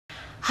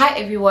Hi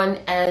everyone,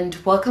 and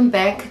welcome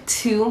back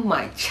to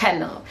my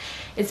channel.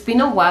 It's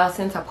been a while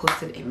since I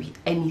posted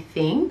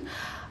anything,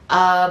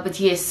 but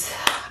yes,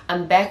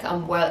 I'm back,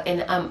 I'm well,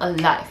 and I'm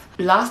alive.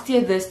 Last year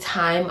this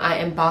time I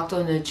embarked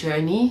on a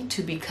journey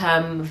to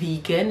become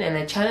vegan, and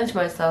I challenged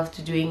myself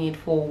to doing it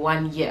for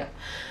 1 year.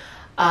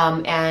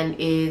 And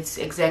it's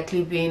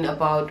exactly been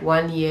about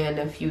 1 year and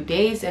a few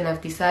days, and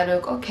I've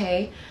decided,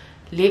 okay,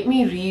 let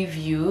me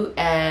review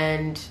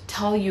and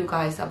tell you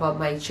guys about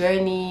my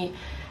journey.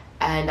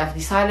 And I've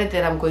decided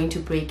that I'm going to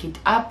break it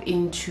up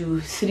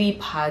into 3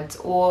 parts,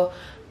 or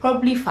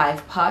probably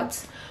 5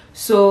 parts.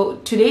 So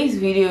today's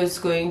video is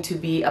going to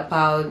be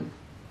about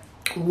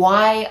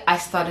why I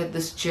started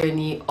this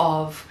journey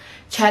of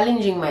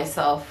challenging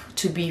myself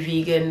to be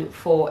vegan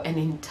for an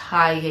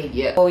entire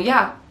year. So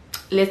yeah,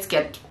 let's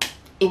get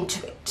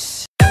into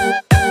it.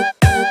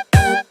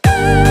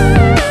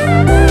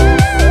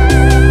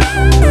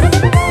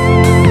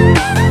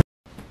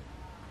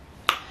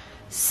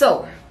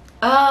 So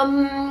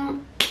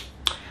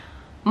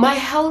my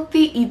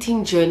healthy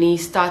eating journey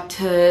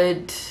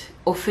started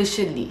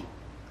officially,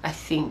 I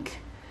think,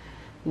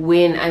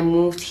 when I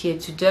moved here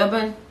to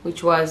Durban,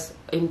 which was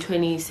in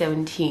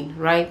 2017,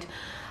 right?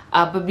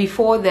 But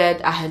before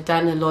that, I had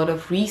done a lot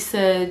of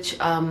research,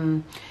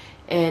 and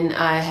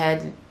I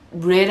had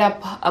read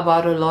up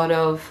about a lot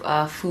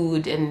of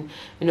food, and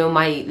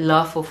my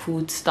love for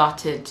food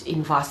started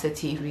in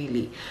varsity,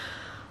 really.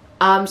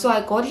 So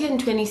I got here in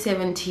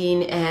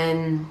 2017,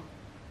 and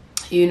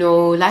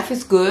life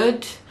is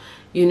good.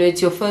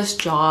 It's your first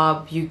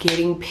job, you're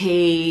getting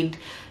paid,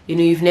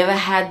 you've never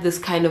had this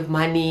kind of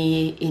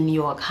money in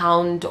your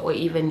account or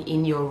even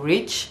in your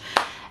reach.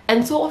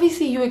 And so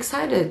obviously you're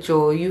excited,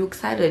 Joe. You're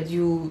excited.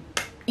 You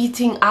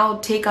eating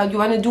out, takeout, you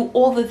want to do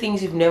all the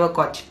things you've never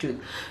got to do.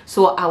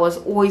 So I was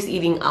always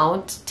eating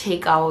out,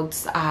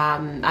 takeouts,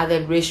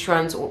 either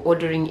restaurants or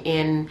ordering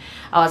in.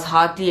 I was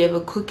hardly ever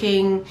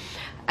cooking.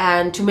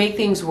 And to make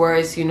things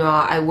worse,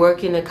 I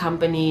work in a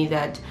company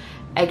that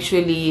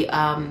actually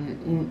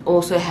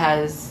also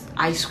has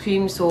ice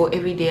cream, so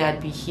every day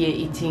I'd be here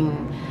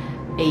eating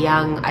a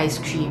young ice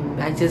cream.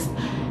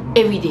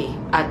 Every day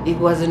it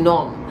was a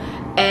norm.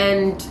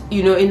 And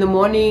in the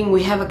morning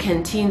we have a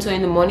canteen, so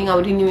in the morning I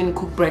wouldn't even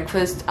cook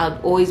breakfast. I'd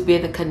always be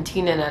at the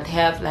canteen and I'd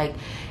have like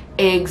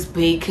eggs,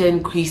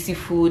 bacon, greasy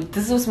food.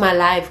 This was my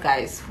life,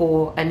 guys,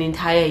 for an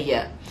entire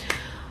year.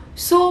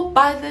 So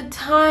by the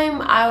time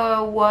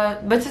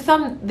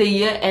the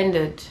year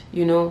ended,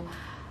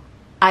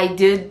 I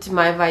did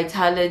my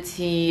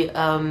vitality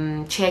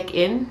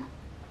check-in,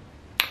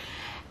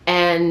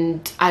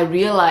 and I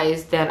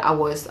realized that I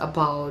was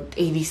about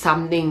 80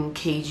 something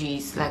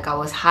kgs. Like I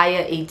was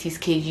higher 80s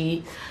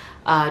kg,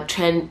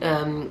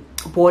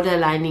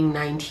 borderlining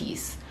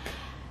 90s.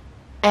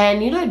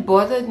 And it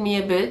bothered me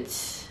a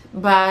bit,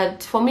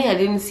 but for me I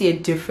didn't see a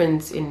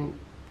difference in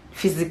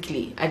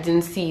physically. I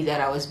didn't see that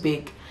I was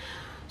big.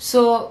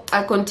 So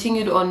I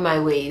continued on my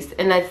ways,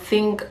 and I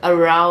think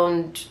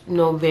around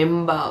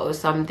November or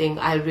something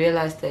I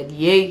realized that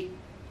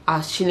I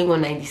was chilling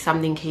on 90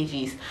 something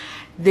kgs.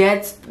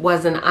 That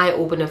was an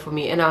eye-opener for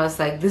me, and I was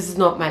like, this is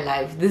not my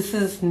life. This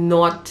is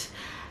not,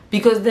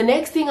 because the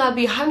next thing I'll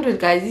be 100,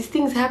 guys. These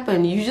things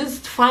happen. You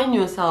just find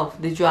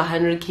yourself that you're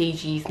 100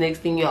 kgs, next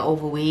thing you're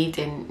overweight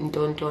and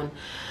don't.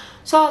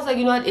 So I was like,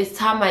 what, it's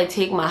time I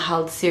take my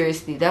health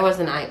seriously. That was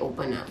an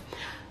eye-opener.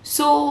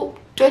 So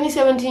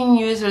 2017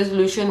 New Year's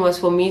resolution was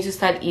for me to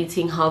start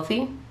eating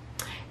healthy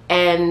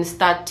and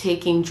start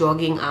taking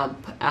jogging up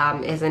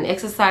as an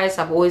exercise.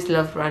 I've always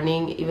loved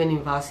running, even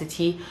in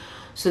varsity.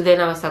 So then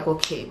I was like,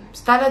 okay,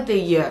 started the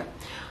year.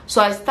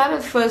 So I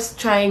started first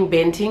trying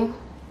benting,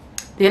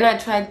 then I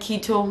tried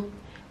keto,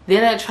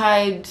 then I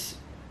tried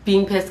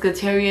being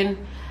pescatarian,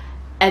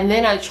 and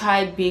then I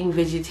tried being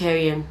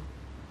vegetarian.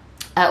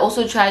 I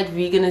also tried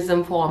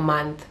veganism for a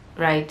month,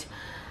 right?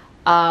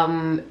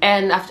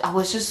 And I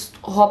was just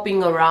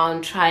hopping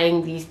around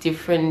trying these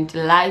different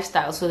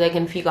lifestyles so that I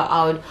can figure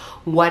out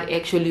what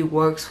actually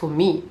works for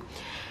me.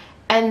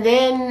 And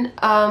then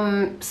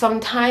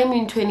sometime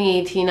in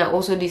 2018 I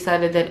also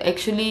decided that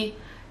actually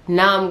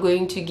now I'm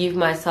going to give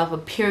myself a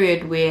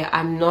period where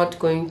I'm not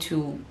going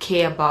to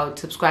care about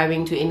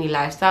subscribing to any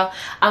lifestyle.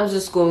 I'm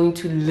just going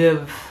to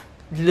live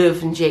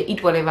and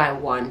eat whatever I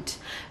want.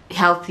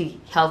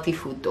 Healthy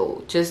food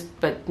though,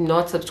 but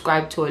not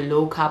subscribe to a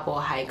low carb or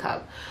high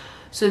carb.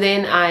 So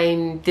then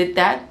I did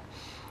that,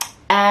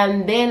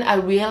 and then I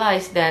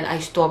realized that I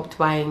stopped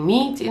buying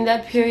meat in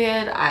that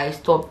period. I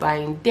stopped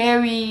buying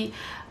dairy,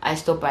 I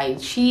stopped buying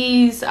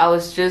cheese. I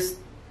was just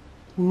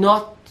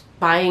not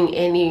buying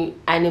any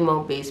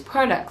animal-based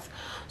products.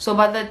 So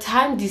by the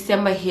time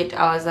December hit,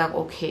 I was like,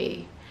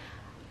 okay,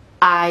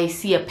 I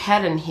see a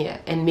pattern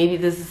here, and maybe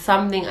this is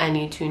something I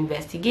need to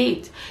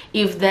investigate.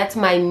 If that's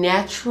my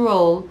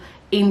natural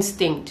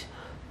instinct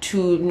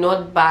to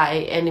not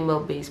buy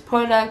animal-based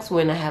products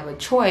when I have a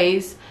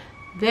choice,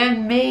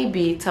 then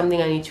maybe it's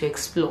something I need to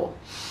explore.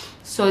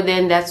 So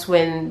then that's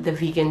when the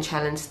vegan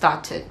challenge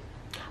started.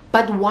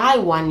 But why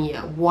 1 year?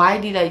 Why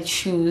did I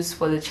choose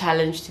for the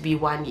challenge to be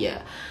 1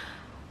 year?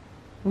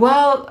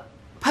 Well,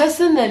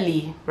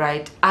 personally,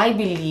 right, I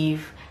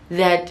believe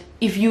that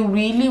if you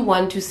really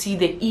want to see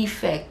the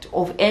effect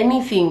of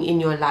anything in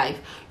your life,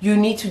 you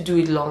need to do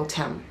it long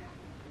term.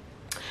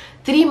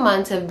 3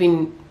 months have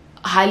been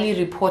highly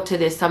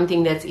reported as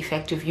something that's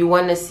effective. You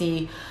want to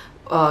see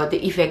the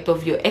effect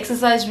of your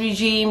exercise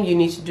regime, you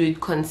need to do it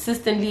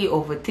consistently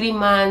over 3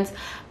 months.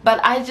 But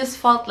I just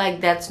felt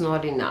like that's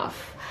not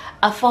enough.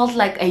 I felt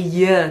like a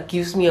year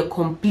gives me a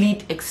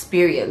complete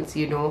experience,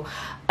 you know.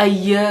 A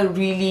year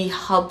really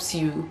helps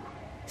you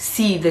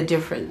see the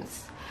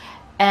difference.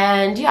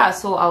 And yeah,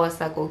 so I was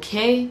like,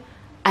 okay,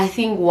 I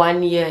think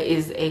 1 year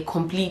is a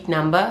complete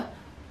number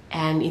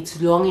and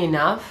it's long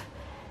enough,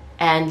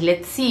 and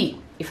let's see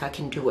if I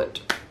can do it.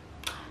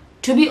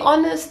 To be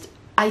honest,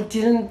 I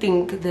didn't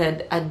think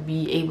that I'd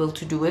be able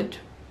to do it.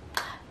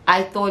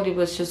 I thought it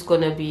was just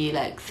gonna be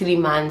like 3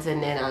 months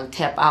and then I'll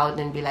tap out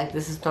and be like,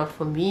 this is not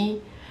for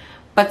me.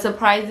 But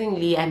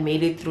surprisingly, I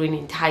made it through an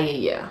entire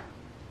year.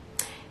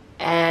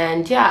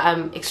 And yeah,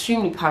 I'm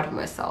extremely proud of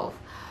myself.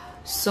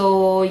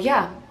 So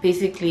yeah,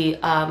 basically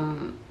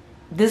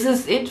this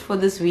is it for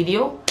this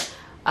video.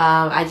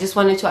 I just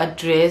wanted to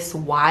address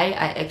why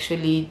I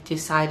actually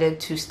decided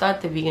to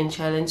start the vegan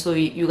challenge, so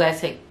you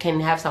guys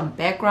can have some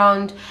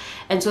background,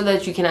 and so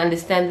that you can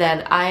understand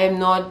that I am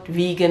not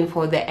vegan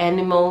for the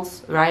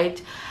animals,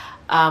 right?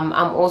 I'm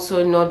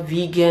also not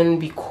vegan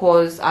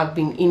because I've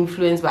been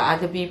influenced by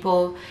other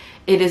people.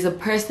 It is a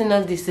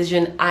personal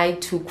decision I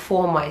took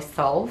for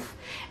myself,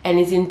 and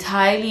it's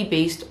entirely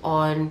based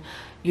on,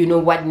 you know,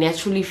 what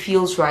naturally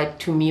feels right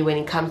to me when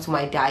it comes to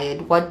my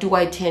diet. What do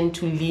I tend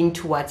to lean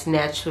towards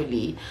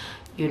naturally,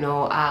 you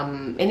know?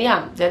 And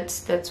yeah,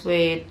 that's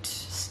where it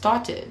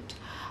started.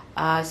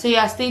 So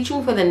yeah, stay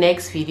tuned for the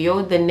next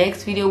video. The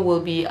next video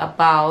will be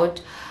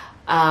about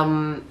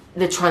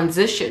the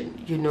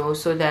transition, you know,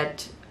 so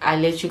that I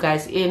let you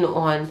guys in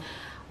on,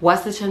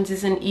 was the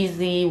transition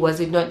easy, was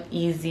it not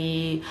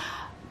easy,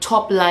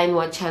 top line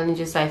what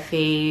challenges I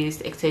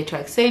faced, etc,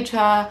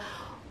 etc.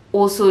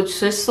 Also,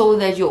 just so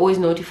that you're always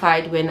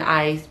notified when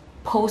I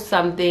post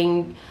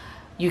something,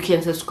 you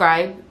can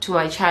subscribe to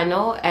my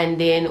channel, and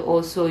then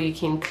also you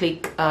can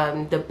click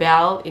the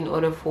bell in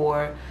order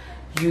for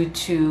you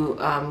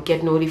to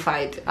get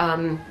notified.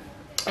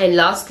 And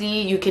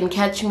lastly, you can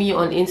catch me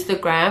on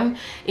Instagram.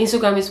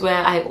 Instagram is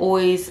where I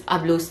always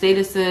upload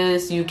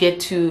statuses. You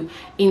get to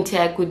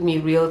interact with me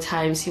real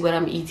time, see what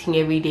I'm eating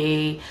every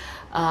day,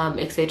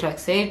 etc,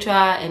 etc.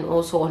 And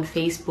also on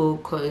Facebook,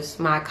 because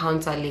my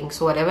accounts are linked,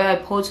 so whatever I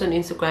post on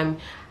Instagram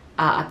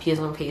appears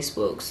on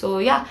Facebook. So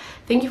yeah,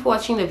 thank you for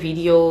watching the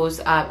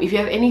videos. If you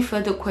have any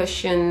further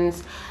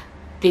questions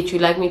that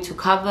you'd like me to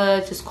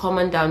cover, just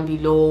comment down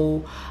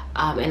below,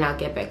 and I'll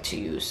get back to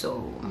you.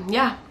 So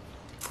yeah.